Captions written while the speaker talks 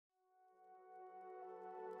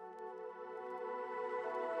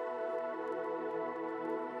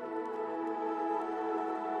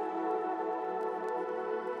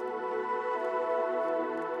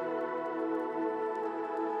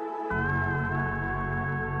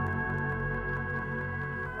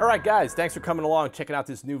All right, guys, thanks for coming along, checking out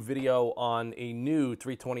this new video on a new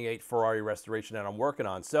 328 Ferrari restoration that I'm working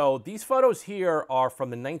on. So these photos here are from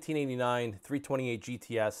the 1989 328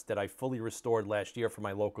 GTS that I fully restored last year for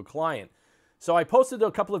my local client. So I posted a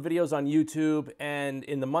couple of videos on YouTube, and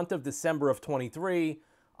in the month of December of 23,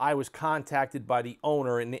 I was contacted by the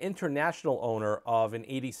owner, an international owner of an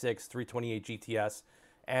 86 328 GTS,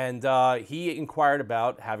 and he inquired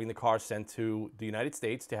about having the car sent to the United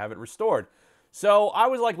States to have it restored. So I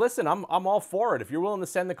was like, listen, I'm all for it. If you're willing to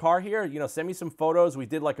send the car here, send me some photos. We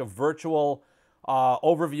did like a virtual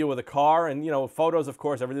overview of the car, and, photos, of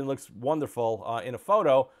course, everything looks wonderful in a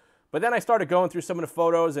photo. But then I started going through some of the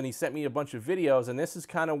photos, and he sent me a bunch of videos, and this is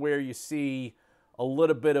kind of where you see a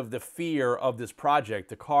little bit of the fear of this project.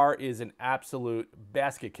 The car is an absolute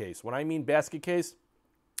basket case. When I mean basket case,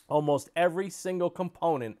 almost every single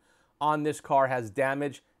component on this car has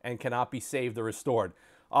damage and cannot be saved or restored.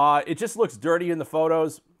 It just looks dirty in the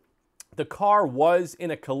photos. The car was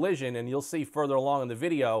in a collision, and you'll see further along in the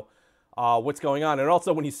video what's going on. And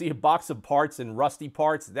also, when you see a box of parts and rusty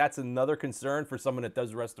parts, that's another concern for someone that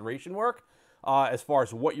does restoration work as far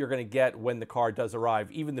as what you're going to get when the car does arrive.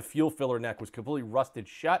 Even the fuel filler neck was completely rusted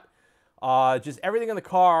shut. Just everything in the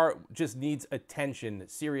car just needs attention,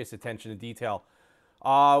 serious attention to detail.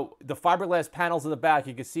 The fiberglass panels in the back,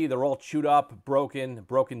 you can see they're all chewed up, broken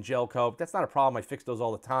gel coat. That's not a problem. I fix those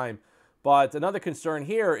all the time. But another concern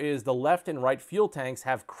here is the left and right fuel tanks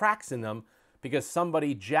have cracks in them because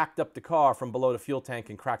somebody jacked up the car from below the fuel tank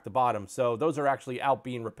and cracked the bottom. So those are actually out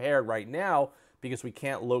being repaired right now because we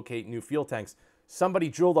can't locate new fuel tanks. Somebody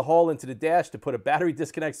drilled a hole into the dash to put a battery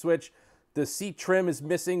disconnect switch. The seat trim is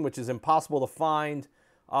missing, which is impossible to find.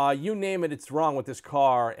 You name it, it's wrong with this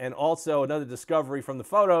car. And also another discovery from the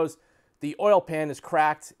photos, the oil pan is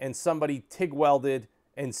cracked and somebody TIG welded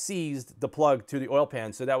and seized the plug to the oil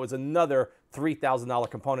pan. So that was another $3,000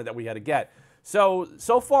 component that we had to get. So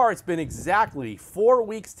far it's been exactly 4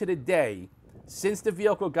 weeks to the day since the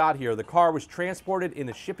vehicle got here. The car was transported in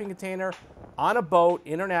a shipping container on a boat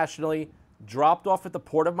internationally, dropped off at the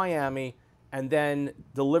port of Miami, and then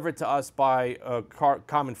delivered to us by a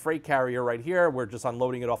common freight carrier right here. We're just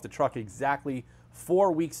unloading it off the truck exactly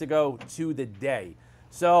 4 weeks ago to the day.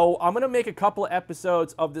 So I'm gonna make a couple of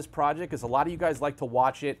episodes of this project because a lot of you guys like to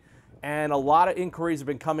watch it, and a lot of inquiries have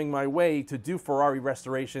been coming my way to do Ferrari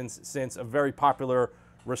restorations since a very popular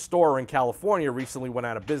restorer in California recently went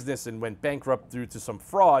out of business and went bankrupt due to some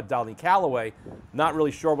fraud, Dolly Calloway. Not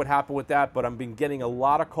really sure what happened with that, but I've been getting a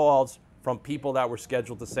lot of calls from people that were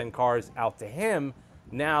scheduled to send cars out to him.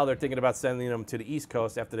 Now they're thinking about sending them to the East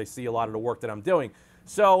Coast after they see a lot of the work that I'm doing.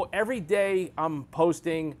 So every day I'm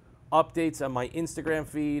posting updates on my Instagram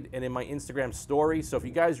feed and in my Instagram story. So if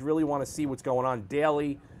you guys really want to see what's going on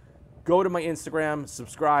daily, go to my Instagram,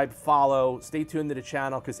 subscribe, follow, stay tuned to the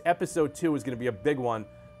channel because episode 2 is going to be a big one.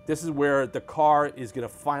 This is where the car is going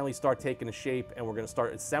to finally start taking a shape and we're going to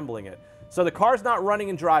start assembling it. So the car's not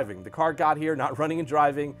running and driving. The car got here not running and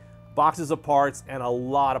driving. Boxes of parts, and a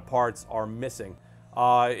lot of parts are missing.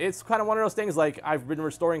 It's kind of one of those things, like, I've been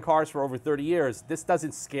restoring cars for over 30 years. This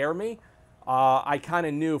doesn't scare me. I kind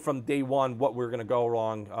of knew from day one what we were going to go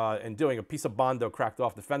wrong in doing. A piece of Bondo cracked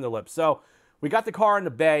off the fender lip. So we got the car in the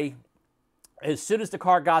bay. As soon as the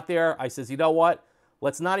car got there, I says, you know what?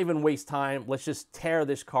 Let's not even waste time. Let's just tear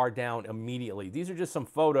this car down immediately. These are just some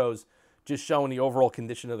photos just showing the overall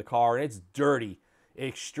condition of the car, and it's dirty.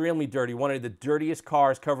 Extremely dirty. One of the dirtiest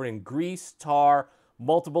cars, covered in grease, tar,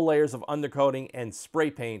 multiple layers of undercoating, and spray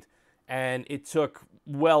paint. And it took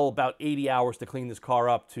well about 80 hours to clean this car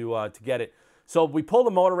up to get it. So we pulled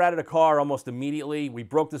the motor out of the car almost immediately. We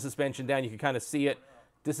broke the suspension down. You can kind of see it.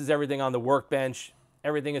 This is everything on the workbench.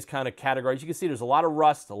 Everything is kind of categorized. You can see there's a lot of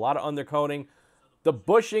rust, a lot of undercoating. The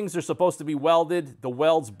bushings are supposed to be welded. The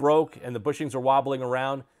welds broke and the bushings are wobbling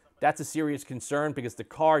around. That's a serious concern because the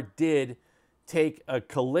car did take a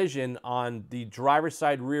collision on the driver's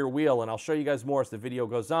side rear wheel, and I'll show you guys more as the video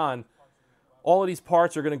goes on. All of these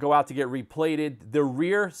parts are going to go out to get replated. The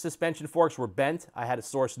rear suspension forks were bent. I had to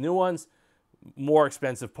source new ones, more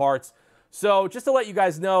expensive parts. So just to let you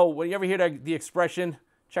guys know, when you ever hear the expression,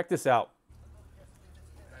 check this out.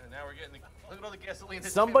 And now we're getting look at all the gasoline.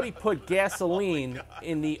 Somebody put gasoline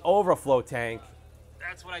in the overflow tank.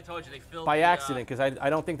 That's what I told you. They filled by accident, because I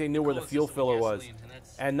don't think they knew where the fuel filler was.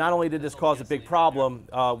 And not only did this cause a big problem,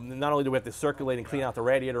 not only do we have to circulate and clean out the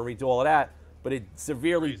radiator and redo all of that, but it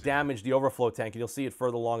severely damaged the overflow tank, and you'll see it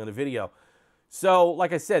further along in the video. So,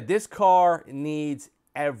 like I said, this car needs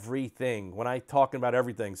everything when I'm talking about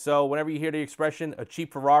everything. So whenever you hear the expression, a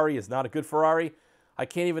cheap Ferrari is not a good Ferrari, I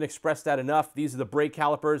can't even express that enough. These are the brake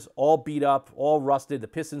calipers, all beat up, all rusted. The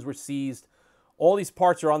pistons were seized. All these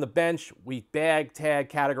parts are on the bench. We bag, tag,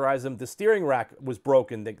 categorize them. The steering rack was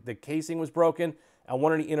broken. The casing was broken, and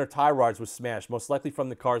one of the inner tie rods was smashed, most likely from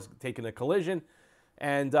the cars taking a collision.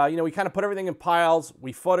 And, you know, we kind of put everything in piles.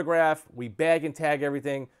 We photograph. We bag and tag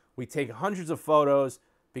everything. We take hundreds of photos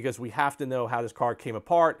because we have to know how this car came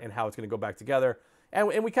apart and how it's going to go back together.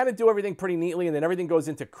 And we kind of do everything pretty neatly, and then everything goes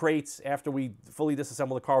into crates. After we fully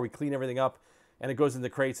disassemble the car, we clean everything up, and it goes into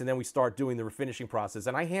crates, and then we start doing the refinishing process.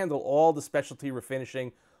 And I handle all the specialty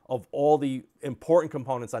refinishing of all the important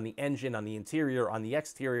components on the engine, on the interior, on the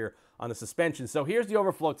exterior, on the suspension. So here's the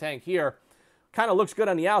overflow tank here. Kind of looks good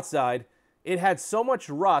on the outside. It had so much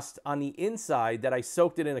rust on the inside that I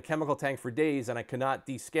soaked it in a chemical tank for days, and I could not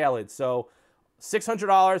descale it. So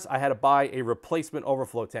 $600, I had to buy a replacement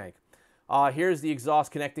overflow tank. Here's the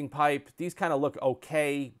exhaust connecting pipe. These kind of look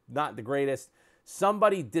okay, not the greatest.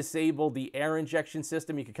 Somebody disabled the air injection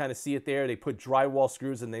system. You can kind of see it there. They put drywall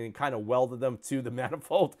screws and they kind of welded them to the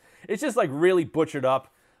manifold. It's just like really butchered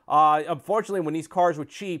up. Unfortunately, when these cars were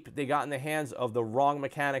cheap, they got in the hands of the wrong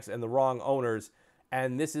mechanics and the wrong owners.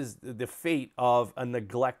 And this is the fate of a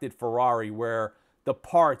neglected Ferrari, where the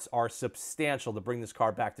parts are substantial to bring this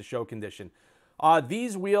car back to show condition.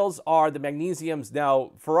 These wheels are the magnesiums.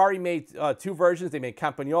 Now, Ferrari made two versions. They made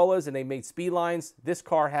Campagnolas and they made Speedlines. This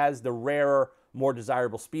car has the rarer, more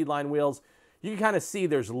desirable Speedline wheels. You can kind of see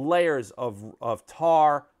there's layers of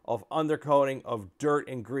tar, of undercoating, of dirt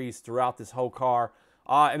and grease throughout this whole car.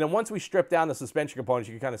 And then once we strip down the suspension components,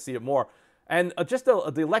 you can kind of see it more. And just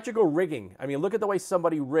the electrical rigging. I mean, look at the way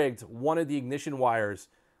somebody rigged one of the ignition wires.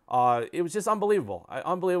 It was just unbelievable.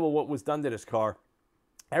 Unbelievable what was done to this car.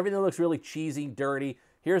 Everything looks really cheesy, dirty.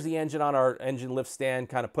 Here's the engine on our engine lift stand,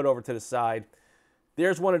 kind of put over to the side.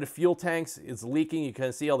 There's one of the fuel tanks. It's leaking. You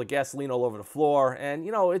can see all the gasoline all over the floor. And,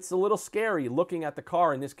 you know, it's a little scary looking at the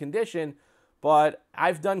car in this condition. But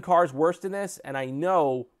I've done cars worse than this, and I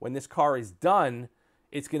know when this car is done,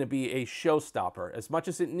 it's going to be a showstopper. As much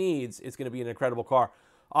as it needs, it's going to be an incredible car.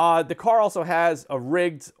 The car also has a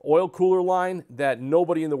rigged oil cooler line that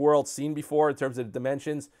nobody in the world's seen before in terms of the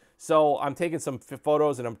dimensions. So I'm taking some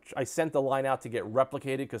photos, and I sent the line out to get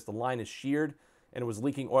replicated because the line is sheared and it was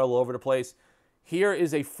leaking oil all over the place. Here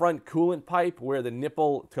is a front coolant pipe where the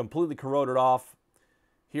nipple completely corroded off.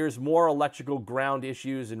 Here's more electrical ground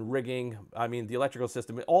issues and rigging. I mean, the electrical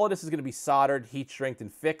system. All of this is going to be soldered, heat shrink,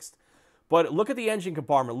 and fixed. But look at the engine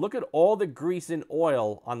compartment. Look at all the grease and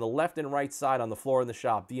oil on the left and right side on the floor in the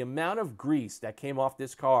shop. The amount of grease that came off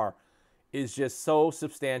this car is just so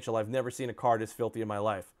substantial. I've never seen a car this filthy in my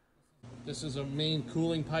life. This is a main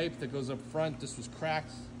cooling pipe that goes up front. This was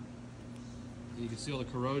cracked. You can see all the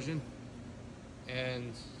corrosion.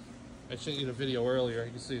 And I showed you the video earlier.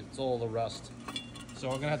 You can see it's all the rust. So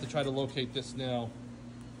I'm going to have to try to locate this now.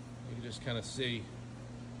 You can just kind of see.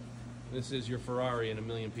 This is your Ferrari in a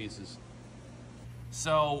million pieces.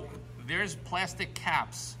 So there's plastic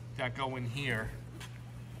caps that go in here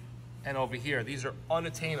and over here. These are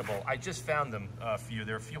unattainable. I just found them for you.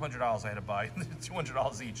 They're a few $100s I had to buy,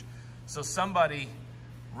 $200 each. So somebody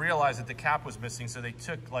realized that the cap was missing, so they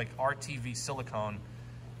took like RTV silicone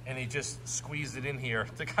and they just squeezed it in here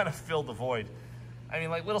to kind of fill the void. I mean,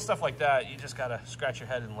 like little stuff like that, you just gotta scratch your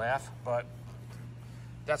head and laugh, but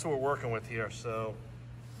that's what we're working with here. So,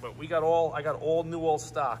 but I got all new old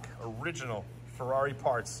stock, original Ferrari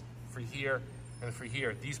parts for here and for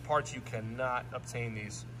here. These parts, you cannot obtain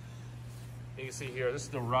these. You can see here, this is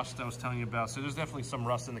the rust I was telling you about. So there's definitely some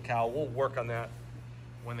rust in the cowl. We'll work on that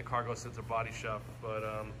when the car goes to the body shop. But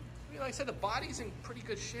I mean, like I said, the body's in pretty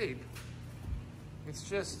good shape. It's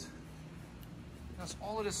just, that's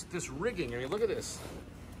all of this rigging. I mean, look at this.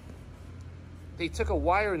 They took a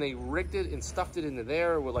wire and they rigged it and stuffed it into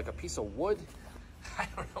there with like a piece of wood. I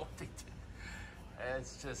don't know what they did. And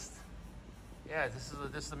it's just, yeah, this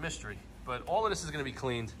is a mystery. But all of this is going to be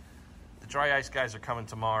cleaned. The dry ice guys are coming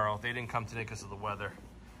tomorrow. They didn't come today because of the weather.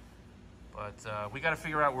 But we got to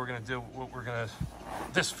figure out what we're going to do.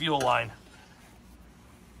 This fuel line.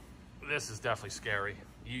 This is definitely scary.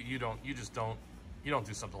 You don't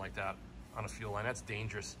do something like that on a fuel line. That's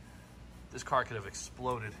dangerous. This car could have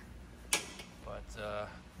exploded. But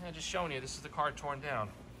yeah, just showing you, this is the car torn down.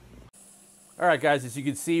 All right, guys, as you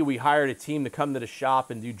can see, we hired a team to come to the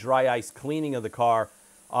shop and do dry ice cleaning of the car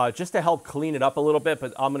just to help clean it up a little bit.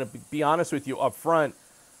 But I'm going to be honest with you up front.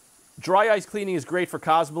 Dry ice cleaning is great for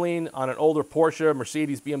Cosmoline on an older Porsche,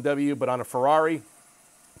 Mercedes, BMW, but on a Ferrari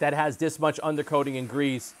that has this much undercoating and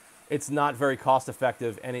grease, it's not very cost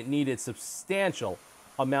effective, and it needed substantial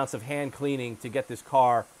amounts of hand cleaning to get this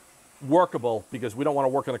car workable, because we don't want to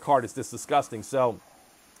work on a car that's this disgusting. So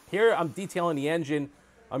here I'm detailing the engine.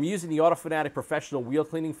 I'm using the Autofanatic Professional Wheel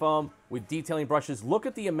Cleaning Foam with detailing brushes. Look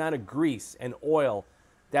at the amount of grease and oil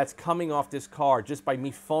that's coming off this car just by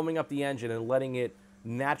me foaming up the engine and letting it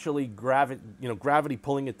naturally gravity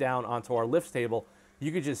pulling it down onto our lifts table.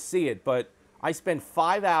 You could just see it, but I spent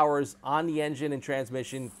 5 hours on the engine and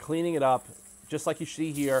transmission cleaning it up, just like you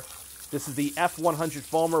see here. This is the F100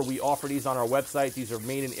 foamer. We offer these on our website. These are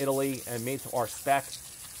made in Italy and made to our spec.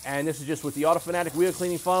 And this is just with the Autofanatic Wheel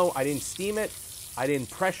Cleaning Foam. I didn't steam it. I didn't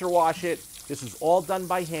pressure wash it. This is all done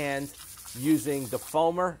by hand using the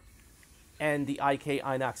foamer and the IK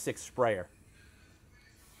Inox 6 sprayer.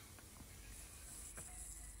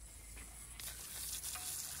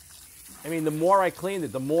 I mean, the more I cleaned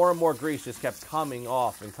it, the more and more grease just kept coming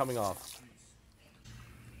off and coming off.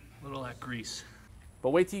 Look at all that grease. But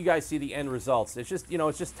wait till you guys see the end results. It's just,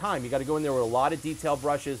 it's just time. You got to go in there with a lot of detail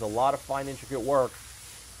brushes, a lot of fine, intricate work.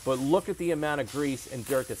 But look at the amount of grease and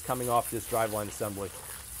dirt that's coming off this driveline assembly.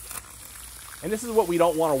 And this is what we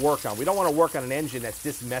don't want to work on. We don't want to work on an engine that's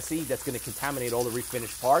this messy, that's going to contaminate all the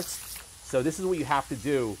refinished parts. So this is what you have to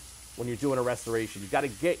do when you're doing a restoration. You've got to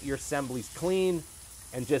get your assemblies clean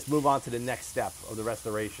and just move on to the next step of the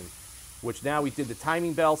restoration, which now we did the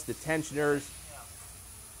timing belts, the tensioners.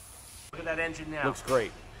 Look at that engine now. Looks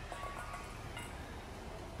great.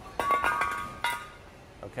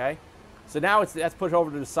 Okay, so now that's pushed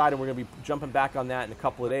over to the side, and we're going to be jumping back on that in a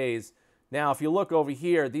couple of days. Now, if you look over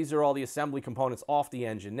here, these are all the assembly components off the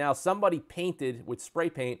engine. Now, somebody painted with spray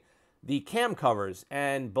paint the cam covers,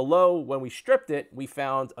 and below, when we stripped it, we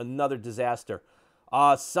found another disaster.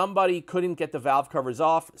 Somebody couldn't get the valve covers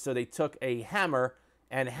off, so they took a hammer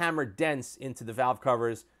and hammered dents into the valve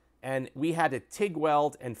covers, and we had to TIG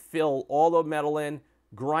weld and fill all the metal in,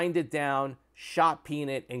 grind it down, shot peen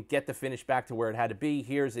it, and get the finish back to where it had to be.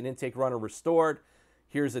 Here's an intake runner restored.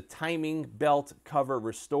 Here's a timing belt cover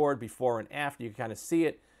restored before and after. You can kind of see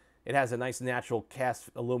it. It has a nice natural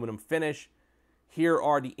cast aluminum finish. Here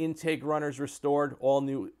are the intake runners restored, all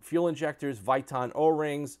new fuel injectors, Viton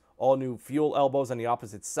O-rings, all new fuel elbows on the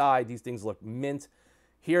opposite side. These things look mint.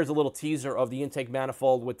 Here's a little teaser of the intake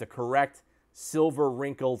manifold with the correct silver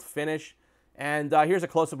wrinkled finish. And here's a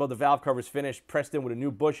close-up of the valve covers finish, pressed in with a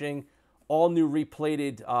new bushing, all new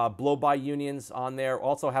replated blow-by unions on there.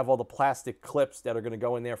 Also have all the plastic clips that are going to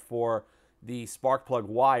go in there for the spark plug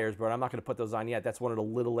wires, but I'm not going to put those on yet. That's one of the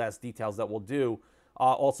little last details that we'll do.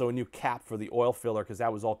 Also a new cap for the oil filler because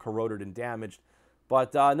that was all corroded and damaged.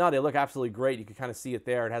 But no, they look absolutely great. You can kind of see it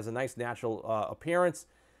there. It has a nice natural appearance.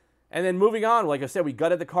 And then moving on, like I said, we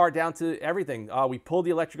gutted the car down to everything. We pulled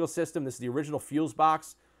the electrical system. This is the original fuse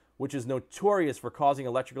box, which is notorious for causing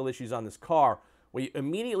electrical issues on this car. We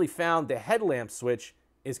immediately found the headlamp switch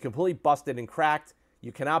is completely busted and cracked.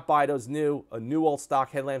 You cannot buy those new. A new old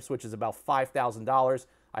stock headlamp switch is about $5,000.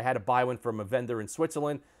 I had to buy one from a vendor in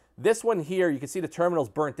Switzerland. This one here, you can see the terminal's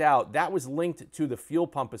burnt out. That was linked to the fuel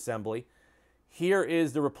pump assembly. Here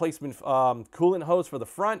is the replacement coolant hose for the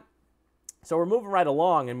front. So we're moving right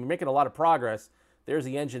along and we're making a lot of progress. There's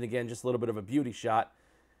the engine again, just a little bit of a beauty shot.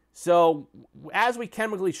 So as we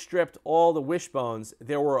chemically stripped all the wishbones,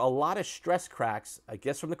 there were a lot of stress cracks, I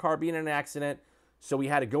guess from the car being in an accident. So we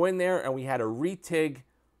had to go in there and we had to re-TIG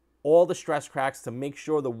all the stress cracks to make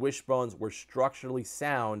sure the wishbones were structurally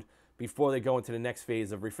sound before they go into the next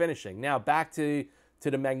phase of refinishing. Now back to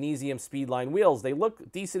the magnesium Speedline wheels. They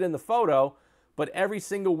look decent in the photo, but every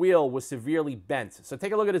single wheel was severely bent. So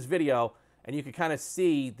take a look at this video and you can kind of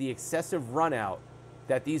see the excessive run out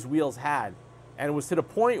that these wheels had. And it was to the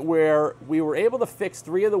point where we were able to fix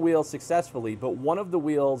 3 of the wheels successfully, but one of the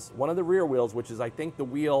wheels, one of the rear wheels, which is I think the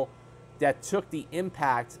wheel that took the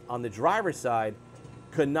impact on the driver's side,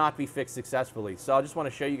 could not be fixed successfully. So I just want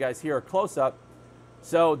to show you guys here a close-up.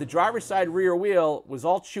 So the driver's side rear wheel was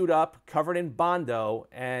all chewed up, covered in Bondo,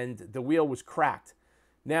 and the wheel was cracked.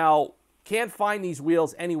 Now, can't find these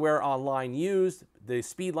wheels anywhere online used. The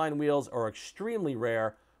Speedline wheels are extremely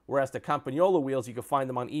rare, whereas the Campagnola wheels, you can find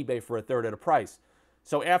them on eBay for 1/3 of the price.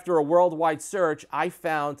 So after a worldwide search, I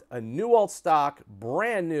found a new old stock,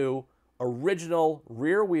 brand new, original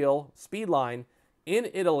rear wheel Speedline in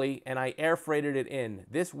Italy, and I air freighted it in.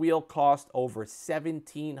 This wheel cost over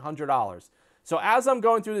 $1,700. So as I'm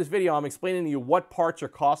going through this video, I'm explaining to you what parts are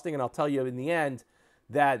costing, and I'll tell you in the end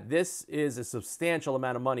that this is a substantial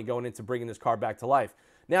amount of money going into bringing this car back to life.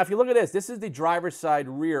 Now, if you look at this is the driver's side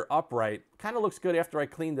rear upright. Kind of looks good after I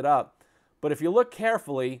cleaned it up. But if you look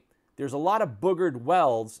carefully, there's a lot of boogered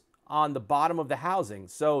welds on the bottom of the housing.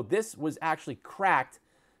 So this was actually cracked,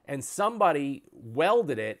 and somebody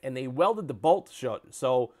welded it, and they welded the bolt shut.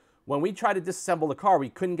 So when we tried to disassemble the car, we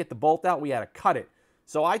couldn't get the bolt out. We had to cut it.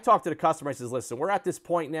 So I talked to the customer. I says, listen, we're at this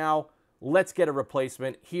point now. let's get a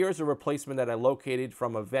replacement. Here's a replacement that I located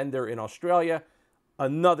from a vendor in Australia.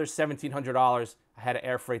 Another $1,700. I had to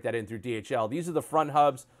air freight that in through DHL. These are the front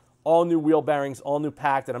hubs, all new wheel bearings, all new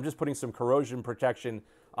packed, and I'm just putting some corrosion protection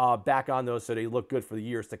back on those so they look good for the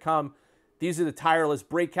years to come. These are the tireless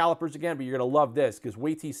brake calipers again, but you're going to love this because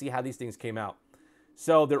wait till you see how these things came out.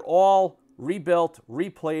 So they're all rebuilt,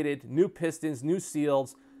 replated, new pistons, new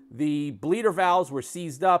seals. The bleeder valves were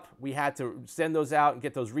seized up. We had to send those out and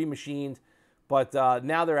get those remachined. But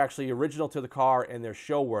now they're actually original to the car and they're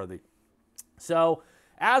show worthy. So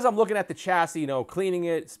as I'm looking at the chassis, cleaning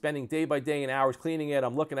it, spending day by day and hours cleaning it,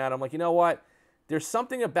 I'm looking at it, I'm like, you know what? There's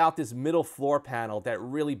something about this middle floor panel that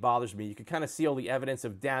really bothers me. You can kind of see all the evidence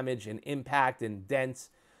of damage and impact and dents.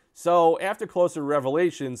 So after closer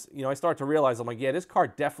revelations, I start to realize, I'm like, yeah, this car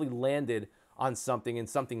definitely landed on something and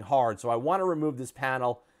something hard. So I want to remove this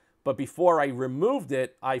panel. But before I removed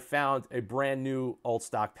it, I found a brand new old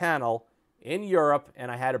stock panel in Europe,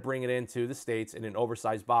 and I had to bring it into the States, and an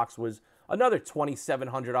oversized box was another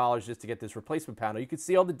 $2,700 just to get this replacement panel. You could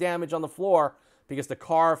see all the damage on the floor because the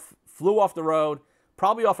car flew off the road,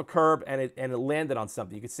 probably off a curb, and it landed on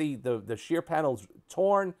something. You can see the shear panel's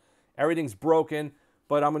torn, everything's broken.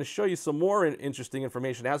 But I'm going to show you some more interesting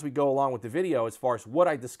information as we go along with the video as far as what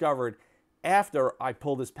I discovered after I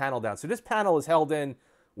pulled this panel down. So this panel is held in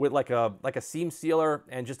with like a seam sealer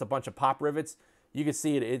and just a bunch of pop rivets. You can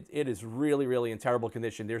see it is really, really in terrible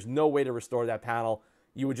condition. There's no way to restore that panel.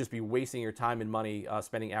 You would just be wasting your time and money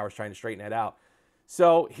spending hours trying to straighten that out.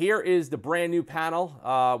 So here is the brand new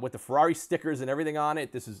panel with the Ferrari stickers and everything on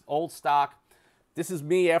it. This is old stock. This is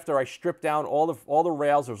me after I stripped down all the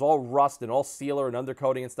rails. There's all rust and all sealer and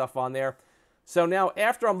undercoating and stuff on there. So now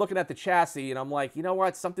after I'm looking at the chassis and I'm like, you know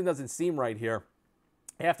what? Something doesn't seem right here.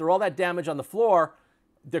 After all that damage on the floor,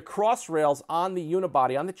 the cross rails on the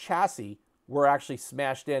unibody, on the chassis, were actually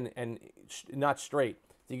smashed in and not straight.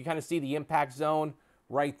 So you can kind of see the impact zone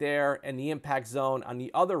right there, and the impact zone on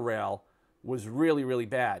the other rail was really, really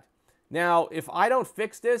bad. Now, if I don't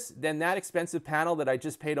fix this, then that expensive panel that I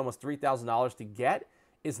just paid almost $3,000 to get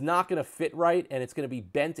is not going to fit right, and it's going to be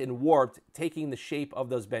bent and warped, taking the shape of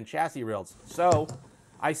those bent chassis rails. So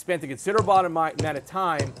I spent a considerable amount of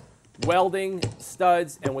time welding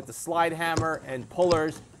studs and with the slide hammer and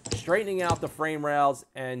pullers, straightening out the frame rails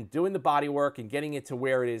and doing the body work and getting it to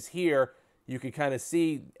where it is here. You can kind of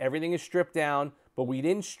see everything is stripped down, but we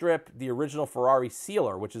didn't strip the original Ferrari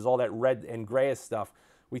sealer, which is all that red and grayish stuff.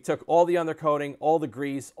 We took all the undercoating, all the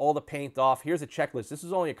grease, all the paint off. Here's a checklist. This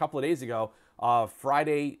was only a couple of days ago,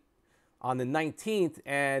 Friday on the 19th,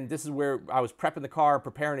 and this is where I was prepping the car,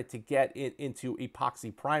 preparing it to get it into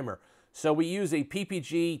epoxy primer. So we use a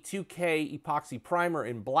PPG 2K epoxy primer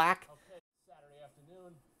in black. Okay, Saturday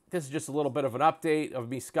afternoon. This is just a little bit of an update of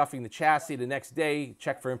me scuffing the chassis the next day,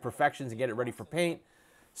 check for imperfections and get it ready for paint.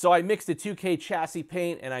 So I mixed the 2K chassis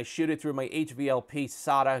paint and I shoot it through my HVLP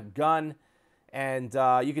SATA gun. And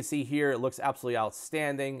you can see here, it looks absolutely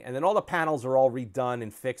outstanding. And then all the panels are all redone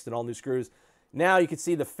and fixed and all new screws. Now you can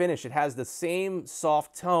see the finish. It has the same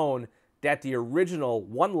soft tone that the original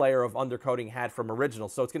one layer of undercoating had from original.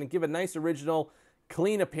 So it's going to give a nice original,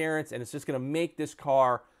 clean appearance, and it's just going to make this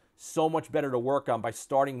car so much better to work on by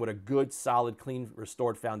starting with a good, solid, clean,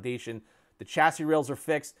 restored foundation. The chassis rails are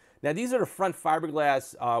fixed. Now these are the front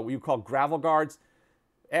fiberglass, what you call gravel guards.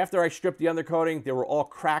 After I stripped the undercoating, they were all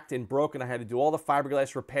cracked and broken. I had to do all the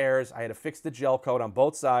fiberglass repairs. I had to fix the gel coat on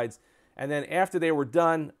both sides. And then after they were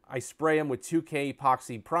done, I spray them with 2K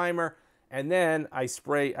epoxy primer. And then I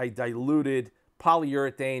diluted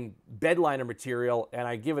polyurethane bed liner material, and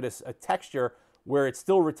I give it a texture where it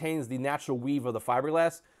still retains the natural weave of the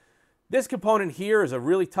fiberglass. This component here is a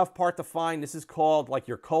really tough part to find. This is called like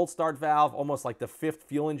your cold start valve, almost like the 5th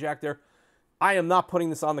fuel injector. I am not putting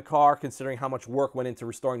this on the car considering how much work went into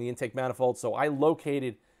restoring the intake manifold. So I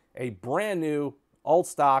located a brand new old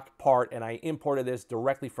stock part and I imported this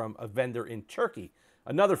directly from a vendor in Turkey.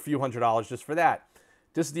 Another few $100s just for that.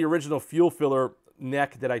 This is the original fuel filler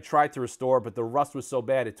neck that I tried to restore, but the rust was so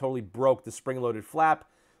bad it totally broke the spring-loaded flap.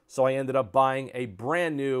 So I ended up buying a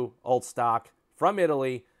brand new old stock from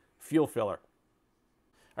Italy fuel filler.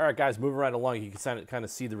 All right, guys, moving right along, you can kind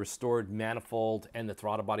of see the restored manifold and the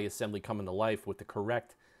throttle body assembly coming to life with the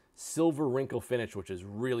correct silver wrinkle finish, which is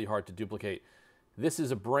really hard to duplicate. This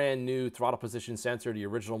is a brand new throttle position sensor. The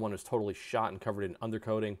original one was totally shot and covered in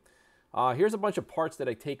undercoating. Here's a bunch of parts that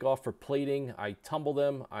I take off for plating. I tumble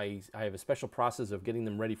them. I have a special process of getting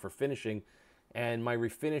them ready for finishing, and my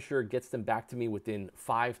refinisher gets them back to me within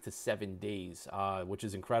 5 to 7 days, which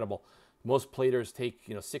is incredible. Most platers take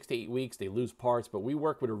 6 to 8 weeks. They lose parts, but we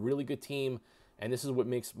work with a really good team, and this is what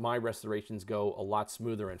makes my restorations go a lot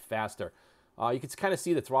smoother and faster. You can kind of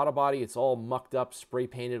see the throttle body. It's all mucked up, spray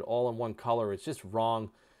painted, all in one color. It's just wrong.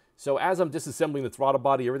 So as I'm disassembling the throttle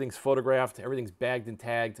body, everything's photographed, everything's bagged and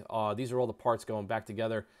tagged. These are all the parts going back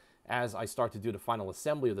together as I start to do the final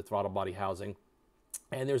assembly of the throttle body housing.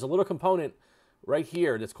 And there's a little component right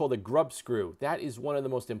here that's called a grub screw. That is one of the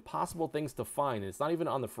most impossible things to find. And it's not even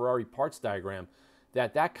on the Ferrari parts diagram.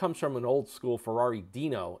 That comes from an old school Ferrari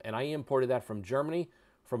Dino, and I imported that from Germany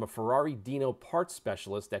from a Ferrari Dino parts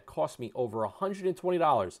specialist that cost me over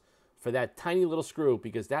 $120 for that tiny little screw,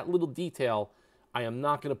 because that little detail, I am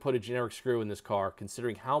not going to put a generic screw in this car,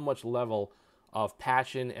 considering how much level of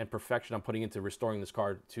passion and perfection I'm putting into restoring this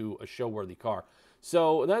car to a show-worthy car.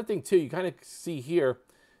 So another thing too, you kind of see here,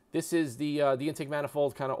 this is the intake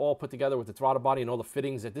manifold kind of all put together with the throttle body and all the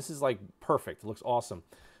fittings. This is like perfect. It looks awesome.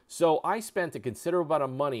 So I spent a considerable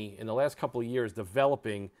amount of money in the last couple of years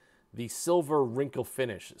developing the silver wrinkle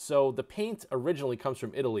finish. So the paint originally comes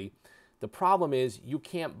from Italy. The problem is you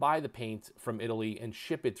can't buy the paint from Italy and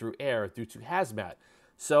ship it through air due to hazmat.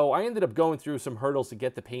 So I ended up going through some hurdles to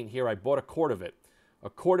get the paint here. I bought a quart of it. A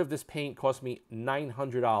quart of this paint cost me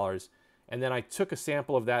 $900. And then I took a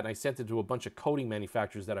sample of that and I sent it to a bunch of coating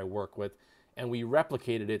manufacturers that I work with, and we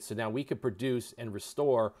replicated it so now we could produce and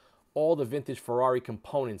restore all the vintage Ferrari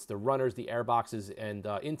components, the runners, the airboxes, and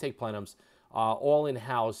intake plenums, all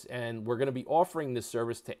in-house. And we're going to be offering this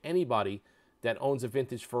service to anybody that owns a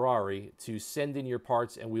vintage Ferrari to send in your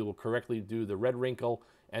parts, and we will correctly do the red wrinkle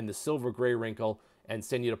and the silver gray wrinkle and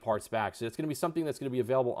send you the parts back. So it's going to be something that's going to be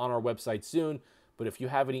available on our website soon. But if you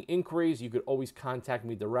have any inquiries, you could always contact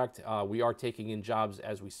me direct. We are taking in jobs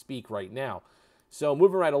as we speak right now. So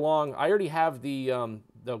moving right along, I already have the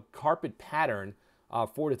carpet pattern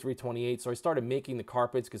for the 328. So I started making the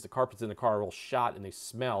carpets because the carpets in the car are all shot and they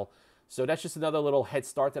smell. So that's just another little head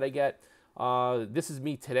start that I get. This is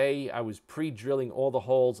me today. I was pre-drilling all the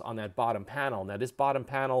holes on that bottom panel. Now this bottom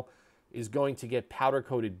panel is going to get powder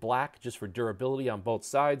coated black just for durability on both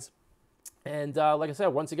sides. And like I said,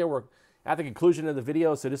 once again, we're at the conclusion of the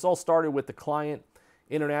video. So this all started with the client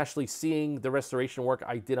internationally seeing the restoration work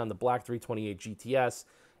I did on the black 328 GTS,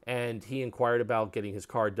 and he inquired about getting his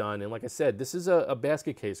car done. And like I said, this is a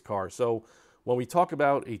basket case car. So when we talk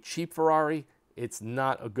about a cheap Ferrari, it's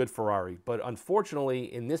not a good Ferrari. But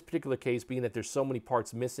unfortunately, in this particular case, being that there's so many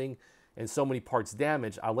parts missing and so many parts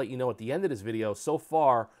damaged, I'll let you know at the end of this video, so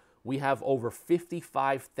far, we have over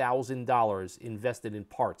 $55,000 invested in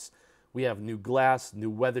parts. We have new glass, new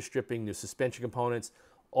weather stripping, new suspension components,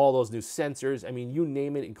 all those new sensors. I mean, you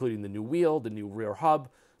name it, including the new wheel, the new rear hub,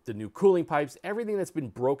 the new cooling pipes. Everything that's been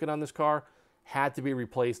broken on this car had to be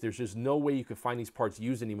replaced. There's just no way you could find these parts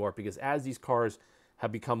used anymore, because as these cars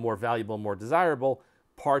have become more valuable and more desirable,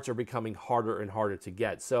 parts are becoming harder and harder to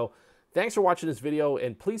get. So thanks for watching this video,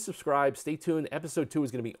 and please subscribe. Stay tuned. Episode 2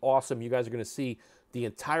 is going to be awesome. You guys are going to see the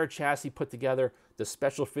entire chassis put together, the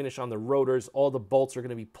special finish on the rotors, all the bolts are going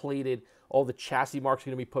to be plated, all the chassis marks are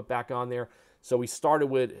going to be put back on there. So we started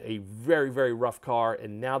with a very, very rough car,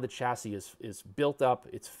 and now the chassis is built up,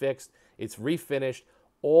 it's fixed, it's refinished.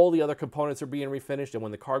 All the other components are being refinished, and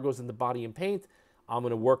when the car goes into body and paint, I'm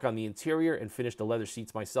going to work on the interior and finish the leather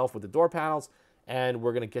seats myself with the door panels, and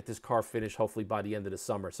we're going to get this car finished hopefully by the end of the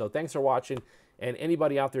summer. So thanks for watching, and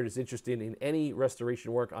anybody out there that's interested in any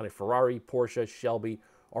restoration work on a Ferrari, Porsche, Shelby,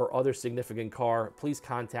 or other significant car, please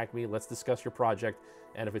contact me. Let's discuss your project,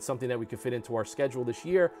 and if it's something that we can fit into our schedule this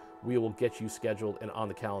year, we will get you scheduled and on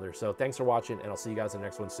the calendar. So thanks for watching, and I'll see you guys in the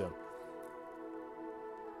next one soon.